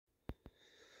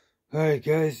Alright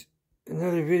guys,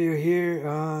 another video here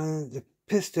on the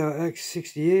Pistelle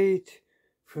X68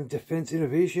 from Defense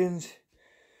Innovations.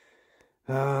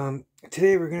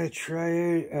 Today we're going to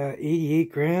try out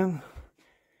 88 gram.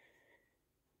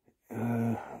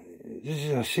 This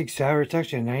is a Sig Sauer, it's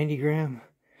actually a 90 gram.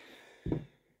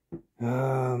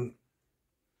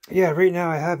 Yeah, right now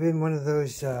I have in one of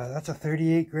those, that's a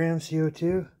 38 gram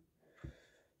CO2.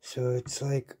 So it's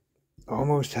like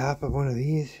almost half of one of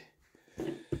these.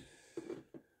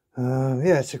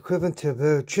 Yeah, it's equivalent to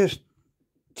about just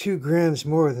 2 grams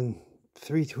more than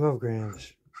 312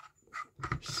 grams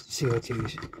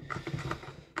CO2s.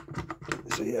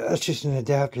 So yeah, that's just an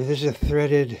adapter. This is a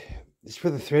threaded, it's for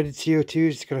the threaded CO2s.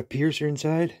 It's got a piercer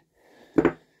inside.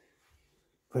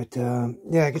 But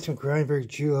yeah, I get some Grindberg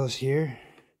joules here.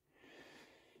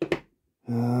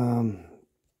 Yeah,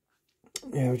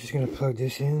 we're just gonna plug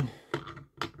this in.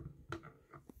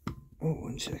 Oh,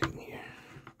 1 second here.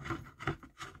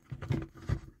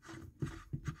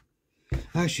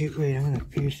 Actually, wait, I'm going to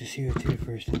pierce the CO2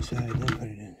 first inside, then put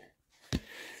it in.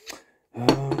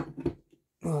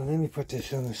 Well, let me put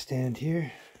this on the stand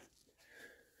here.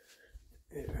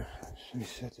 Here, let me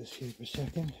set this here for a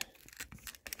second.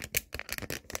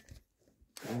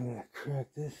 I'm going to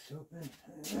crack this open.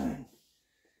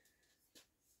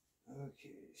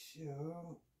 Okay,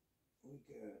 so we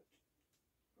got,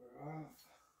 we're off.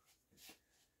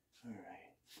 All right.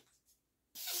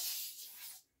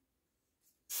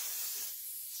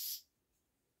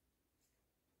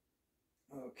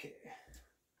 Okay,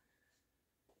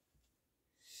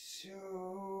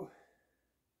 so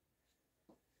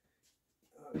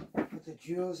put the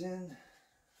joules in.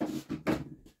 I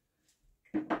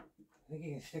think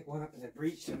you can stick one up in the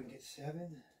breech so we can get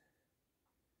 7.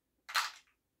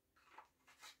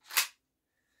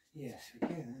 Yes, we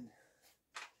can.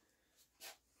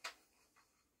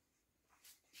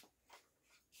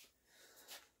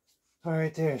 All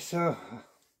right, there. So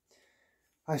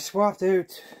I swapped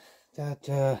out that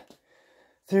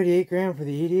 38 gram for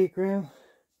the 88 gram.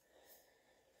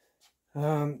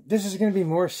 This is going to be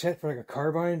more set for like a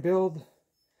carbine build,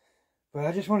 but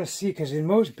I just want to see, because in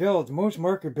most builds, most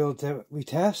marker builds that we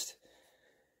test,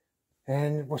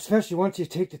 and especially once you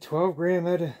take the 12 gram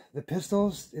out of the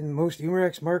pistols in most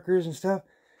Umarex markers and stuff,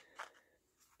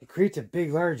 it creates a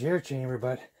big large air chamber.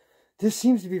 But this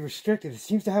seems to be restricted. It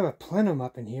seems to have a plenum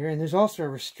up in here, and there's also a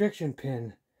restriction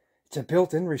pin. It's a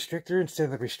built-in restrictor instead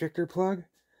of a restrictor plug.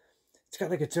 It's got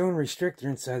like its own restrictor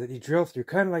inside that you drill through,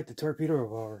 kind of like the torpedo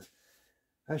revolver.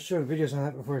 I've shown videos on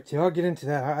that before too. I'll get into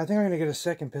that. I think I'm going to get a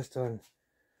second pistol and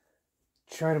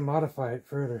try to modify it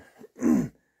further.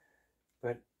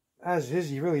 But as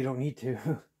is, you really don't need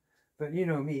to. But you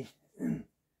know me.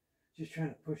 Just trying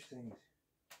to push things.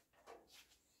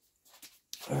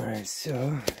 Alright,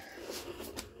 so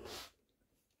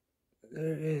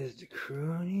there is the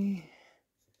crony.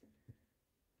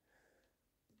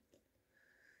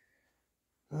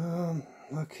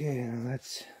 Okay, now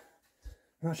that's,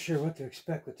 I'm not sure what to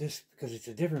expect with this because it's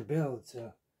a different build,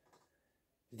 so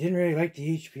I didn't really like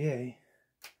the HPA.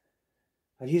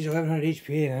 I used 1100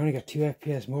 HPA and I only got 2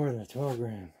 FPS more than a 12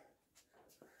 gram.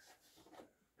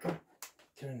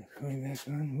 Turn the crony back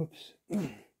on, whoops.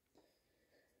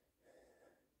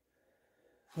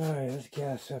 Alright, let's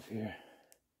gas up here.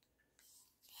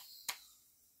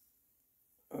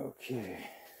 Okay.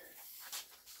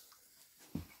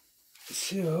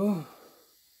 So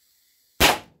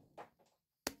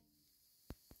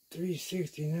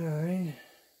 369,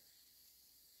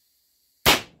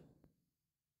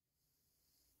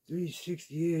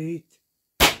 368,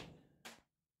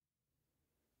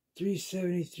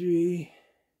 373,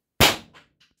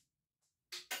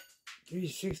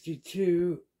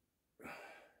 362,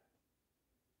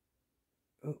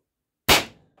 oh,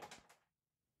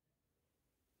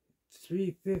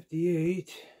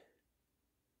 358,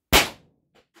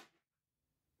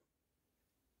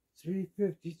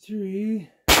 353.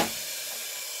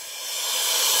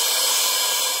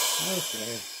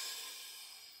 Okay.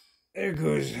 There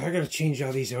goes. I gotta change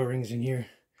all these O-rings in here.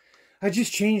 I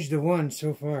just changed the one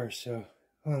so far, so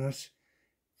hold on, let's,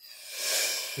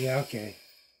 yeah, okay.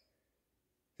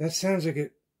 That sounds like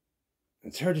it.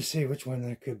 It's hard to say which one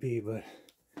that could be, but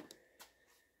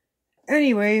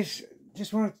anyways,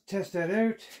 just wanted to test that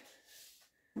out.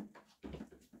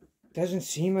 Doesn't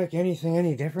seem like anything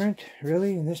any different,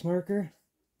 really, in this marker.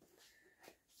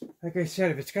 Like I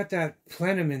said, if it's got that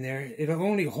plenum in there, it'll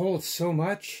only hold so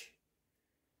much.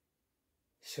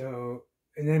 So,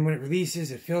 and then when it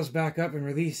releases, it fills back up and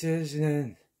releases, and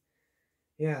then,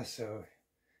 yeah, so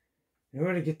in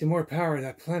order to get the more power,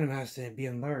 that plenum has to be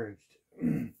enlarged.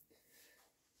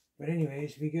 But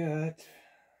anyways, we got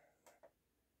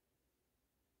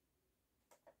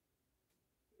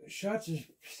shots is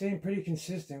staying pretty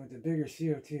consistent with the bigger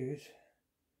CO2s.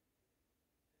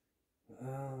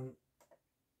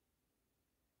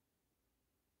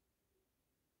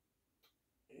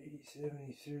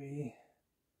 73.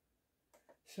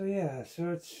 So yeah,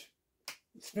 so it's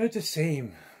about the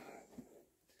same.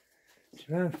 It's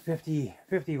around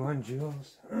 51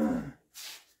 joules.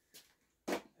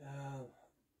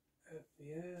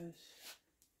 FPS.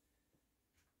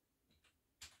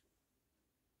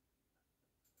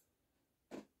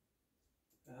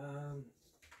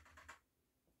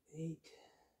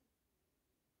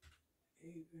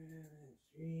 8 grams,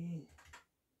 3.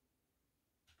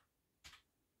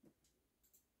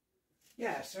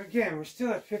 Yeah, so again, we're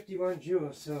still at 51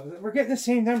 joules, so we're getting the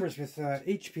same numbers with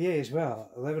HPA as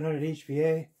well, 1100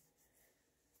 HPA.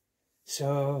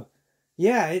 So,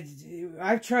 yeah,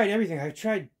 I've tried everything. I've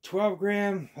tried 12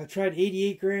 gram, I've tried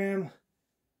 88 gram.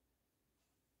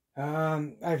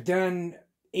 I've done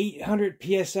 800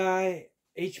 PSI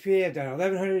HPA, I've done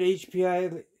 1100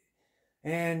 HPI,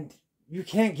 and you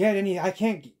can't get any, I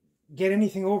can't get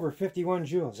anything over 51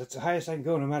 joules. That's the highest I can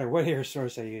go no matter what air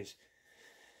source I use.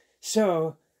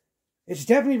 So, it's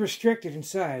definitely restricted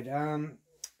inside.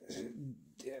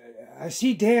 I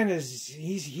see Dan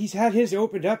he's had his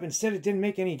opened up and said it didn't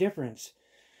make any difference.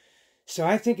 So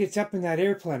I think it's up in that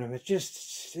air plenum. It's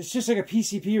just like a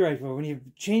PCP rifle. When you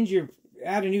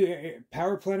add a new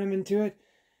power plenum into it,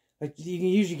 like you can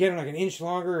usually get them like an inch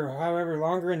longer or however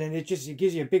longer, and then it gives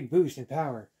you a big boost in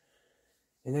power.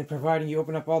 And then providing you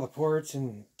open up all the ports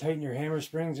and tighten your hammer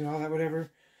springs and all that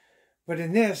whatever. But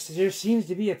in this, there seems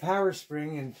to be a power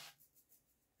spring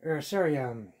a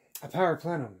power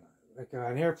plenum, like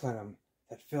an air plenum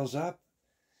that fills up.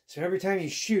 So every time you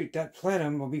shoot, that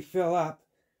plenum will be filled up,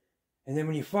 and then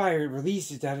when you fire, it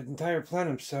releases that entire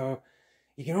plenum. So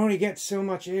you can only get so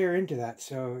much air into that,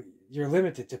 so you're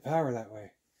limited to power that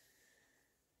way.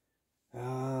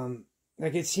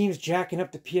 Like it seems jacking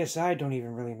up the PSI don't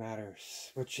even really matter,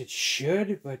 which it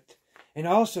should, and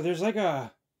also there's like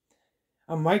a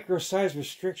micro size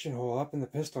restriction hole up in the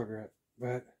pistol grip.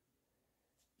 But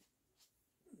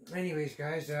anyways,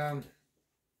 guys, I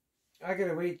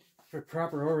gotta wait for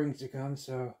proper O-rings to come,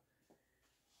 so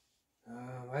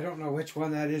I don't know which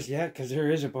one that is yet, because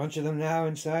there is a bunch of them now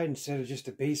inside instead of just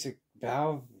a basic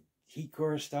valve heat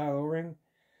core style O-ring.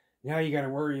 Now you gotta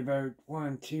worry about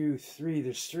 1, 2, 3.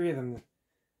 There's 3 of them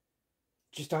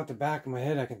just off the back of my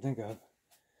head I can think of.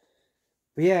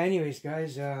 But yeah, anyways,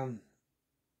 guys, doesn't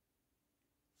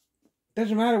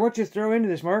matter what you throw into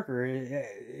this marker.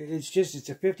 It's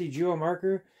a 50 joule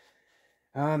marker.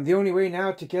 The only way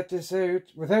now to get this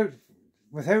out without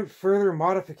further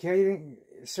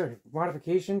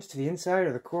modifications to the inside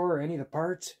or the core or any of the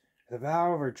parts, the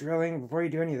valve or drilling, before you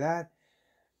do any of that,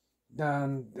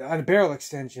 a barrel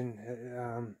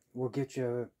extension will get you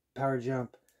a power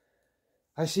jump.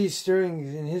 I see Sterling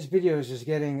in his videos is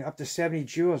getting up to 70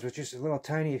 joules with just a little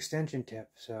tiny extension tip.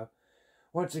 So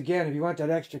once again, if you want that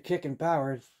extra kick and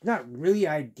power, it's not really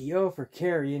ideal for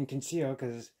carry and conceal,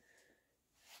 because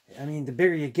I mean, the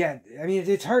bigger you get, I mean,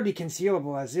 it's hardly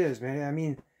concealable as is, man. I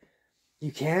mean,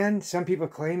 you can. Some people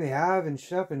claim they have and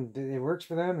stuff, and it works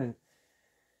for them. And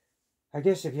I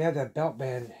guess if you have that belt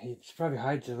band, it probably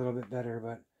hides it a little bit better.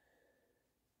 But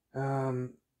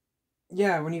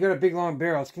yeah, when you got a big long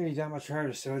barrel, it's gonna be that much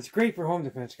harder. So it's great for home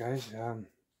defense, guys.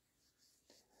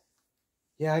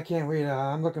 Yeah, I can't wait.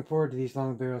 I'm looking forward to these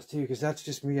long barrels too, because that's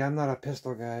just me. I'm not a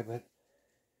pistol guy, but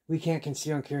we can't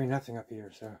conceal and carry nothing up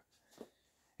here. So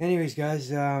anyways,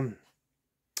 guys, I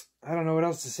don't know what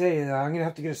else to say. I'm gonna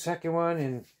have to get a second one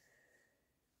and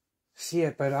see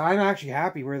it, but I'm actually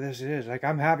happy where this is. Like,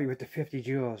 I'm happy with the 50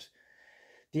 joules.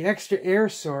 The extra air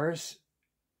source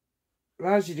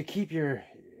allows you to keep your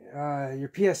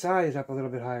PSIs up a little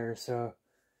bit higher. So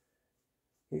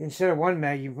instead of 1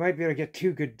 mag, you might be able to get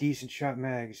 2 good, decent shot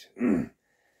mags. We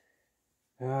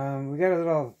got a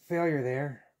little failure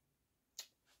there,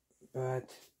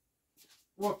 but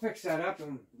we'll fix that up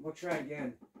and we'll try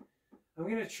again. I'm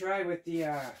gonna try with the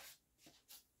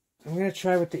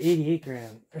 88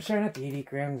 gram. Or sorry, not the 88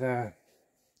 gram.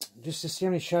 Just to see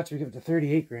how many shots we get with the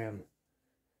 38 gram.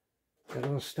 That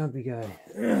little stumpy guy.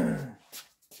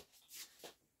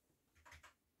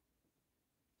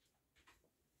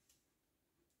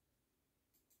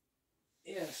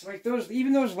 Yes, like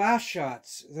even those last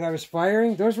shots that I was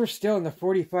firing, those were still in the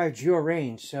 45 joule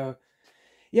range. So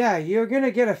yeah, you're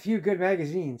gonna get a few good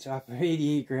magazines off of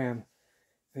 88 gram.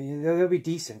 They'll be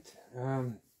decent.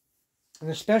 And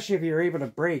especially if you're able to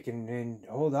break and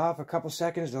hold off a couple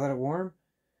seconds to let it warm.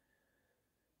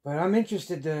 But I'm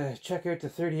interested to check out the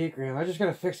 38 gram. I just got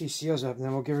to fix these seals up and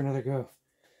then we'll give her another go.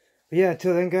 But yeah,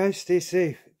 until then guys, stay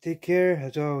safe. Take care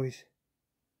as always.